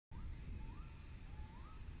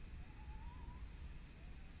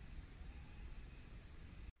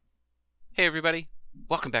Hey everybody,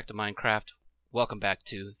 welcome back to Minecraft. Welcome back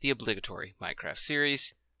to the Obligatory Minecraft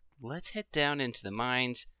series. Let's head down into the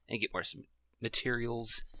mines and get more some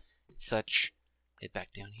materials and such. Head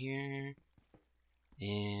back down here.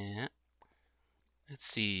 And let's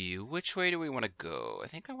see, which way do we want to go? I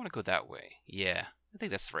think I want to go that way. Yeah, I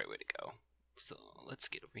think that's the right way to go. So let's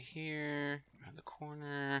get over here, around the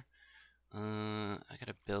corner. I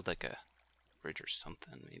gotta build like a bridge or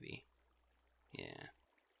something, maybe. Yeah.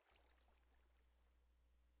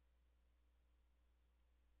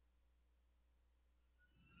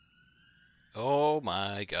 Oh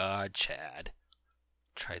my god, Chad.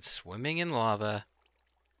 Tried swimming in lava.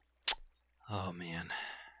 Oh man.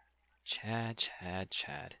 Chad.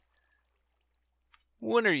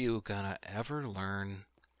 When are you gonna ever learn?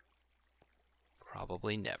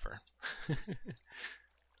 Probably never.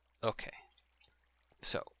 Okay.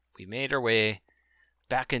 So, we made our way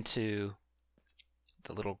back into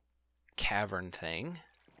the little cavern thing.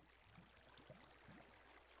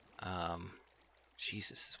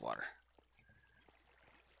 Jesus, this water.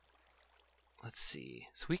 Let's see.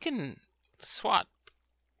 So we can swap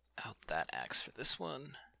out that axe for this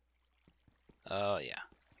one. Oh yeah.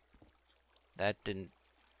 That didn't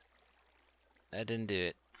do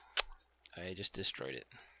it. I just destroyed it.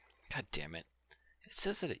 God damn it. It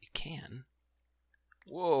says that you can.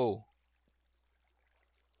 Whoa.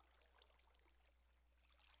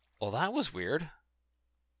 Well, that was weird.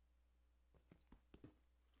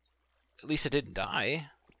 At least it didn't die.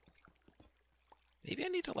 Maybe I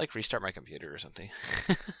need to like restart my computer or something.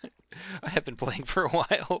 I have been playing for a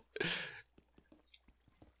while.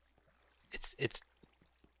 It's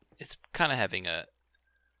kind of having a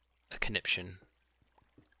conniption.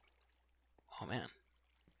 Oh man.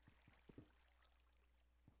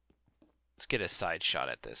 Let's get a side shot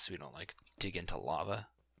at this so we don't like dig into lava.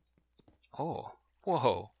 Oh,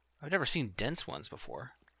 whoa. I've never seen dense ones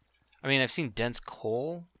before. I mean, I've seen dense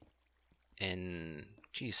coal in,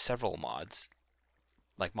 geez, several mods.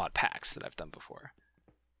 Like mod packs that I've done before.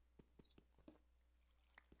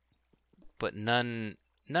 But none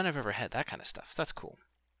have ever had that kind of stuff. So that's cool.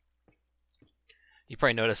 You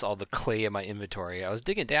probably noticed all the clay in my inventory. I was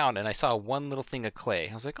digging down and I saw one little thing of clay.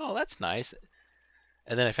 I was like, oh, that's nice.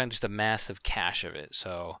 And then I found just a massive cache of it.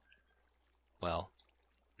 So, well,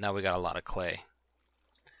 now we got a lot of clay.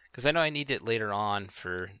 Because I know I need it later on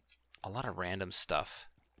for a lot of random stuff.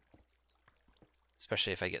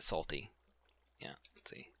 Especially if I get salty. Yeah,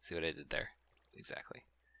 let's see what I did there. Exactly.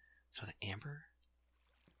 So the amber.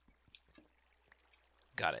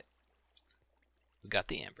 Got it. We got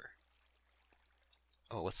the amber.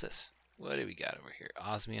 Oh, what's this? What do we got over here?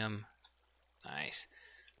 Osmium. Nice.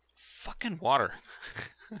 Fucking water.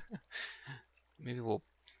 Maybe we'll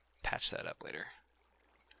patch that up later.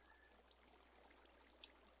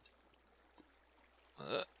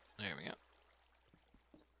 There we go.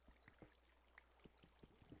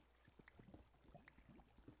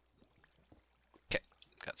 Okay,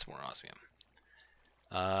 got some more osmium.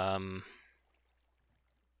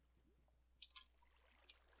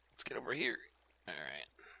 Let's get over here. Alright.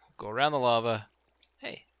 Go around the lava.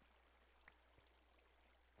 Hey.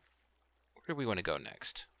 Where do we want to go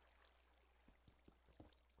next?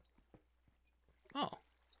 Oh.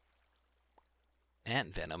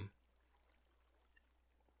 Ant venom.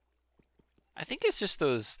 I think it's just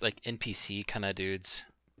those, like, NPC kind of dudes.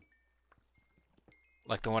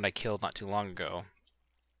 Like the one I killed not too long ago.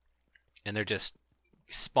 And they're just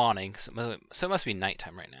spawning. So it must be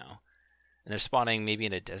nighttime right now. And they're spawning maybe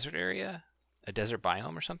in a desert area? A desert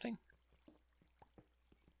biome or something?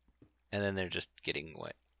 And then they're just getting,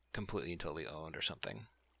 what, completely and totally owned or something.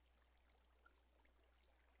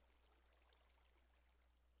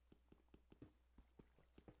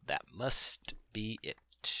 That must be it.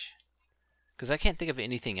 Because I can't think of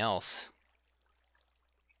anything else.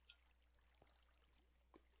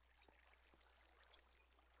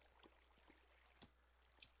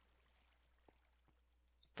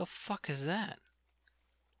 The fuck is that?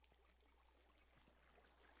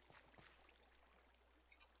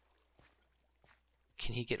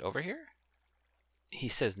 Can he get over here? He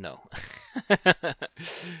says no.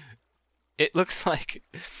 It looks like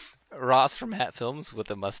Ross from HatFilms with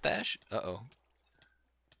a mustache. Uh-oh.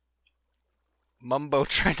 Mumbo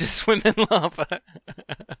tried to swim in lava.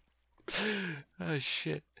 Oh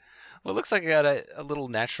shit. Well, it looks like I got a little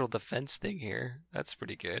natural defense thing here. That's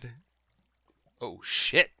pretty good. Oh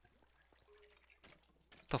shit.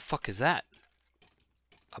 What the fuck is that?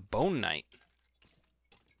 A bone knight.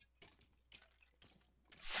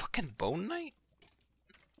 Fucking bone knight?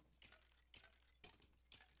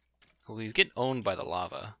 Well, he's getting owned by the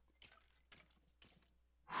lava.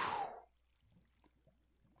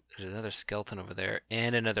 There's another skeleton over there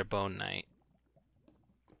and another bone knight.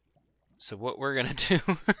 So what we're gonna do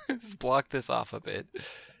is block this off a bit. Let's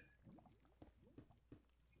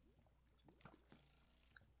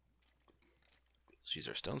use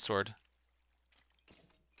our stone sword.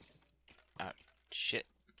 Ah, shit.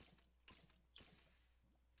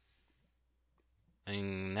 I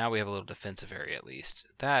mean, now we have a little defensive area at least.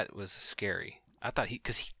 That was scary. I thought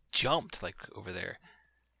because he jumped like over there.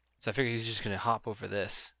 So I figured he's just gonna hop over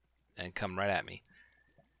this and come right at me.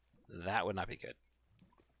 That would not be good.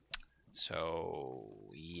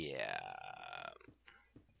 So, yeah.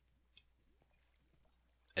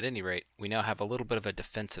 At any rate, we now have a little bit of a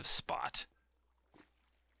defensive spot.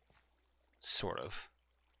 Sort of.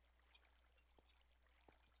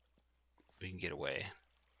 We can get away.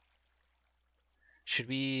 Should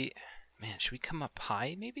we... Man, should we come up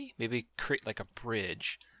high, maybe? Maybe create like a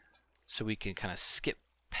bridge so we can kind of skip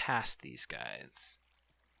past these guys.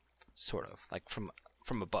 Sort of. Like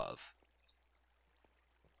from above.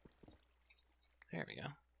 There we go.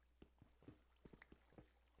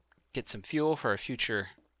 Get some fuel for a future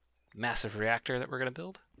massive reactor that we're going to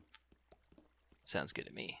build. Sounds good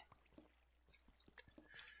to me.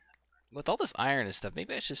 With all this iron and stuff,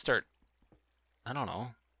 maybe I should start... I don't know.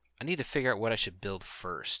 I need to figure out what I should build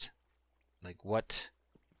first. Like what...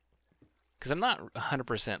 Because I'm not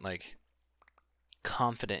 100% like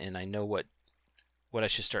confident in I know what I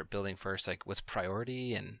should start building first. Like what's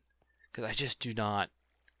priority, and... Because I just do not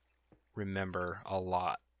remember a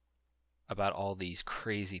lot about all these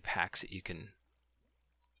crazy packs that you can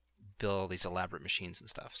build, all these elaborate machines and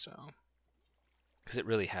stuff. So, because it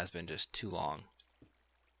really has been just too long.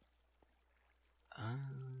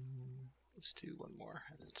 Let's do one more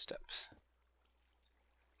and then steps.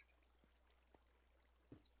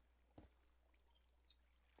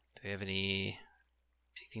 Do we have anything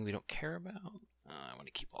we don't care about? I want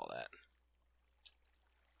to keep all that.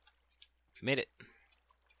 We made it.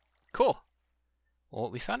 Cool. Well,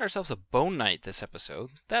 we found ourselves a bone knight this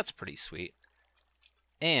episode. That's pretty sweet.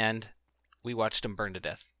 And we watched him burn to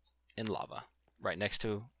death in lava. Right next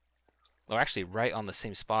to... Well, actually, right on the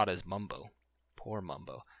same spot as Mumbo. Poor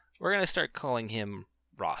Mumbo. We're going to start calling him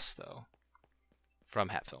Ross, though. From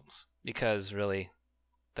HatFilms. Because, really,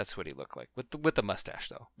 that's what he looked like. With the mustache,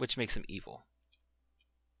 though. Which makes him evil.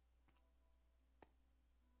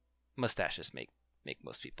 Mustaches make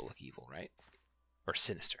most people look evil, right? Or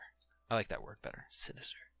sinister. I like that word better.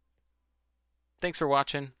 Sinister. Thanks for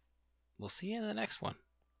watching. We'll see you in the next one.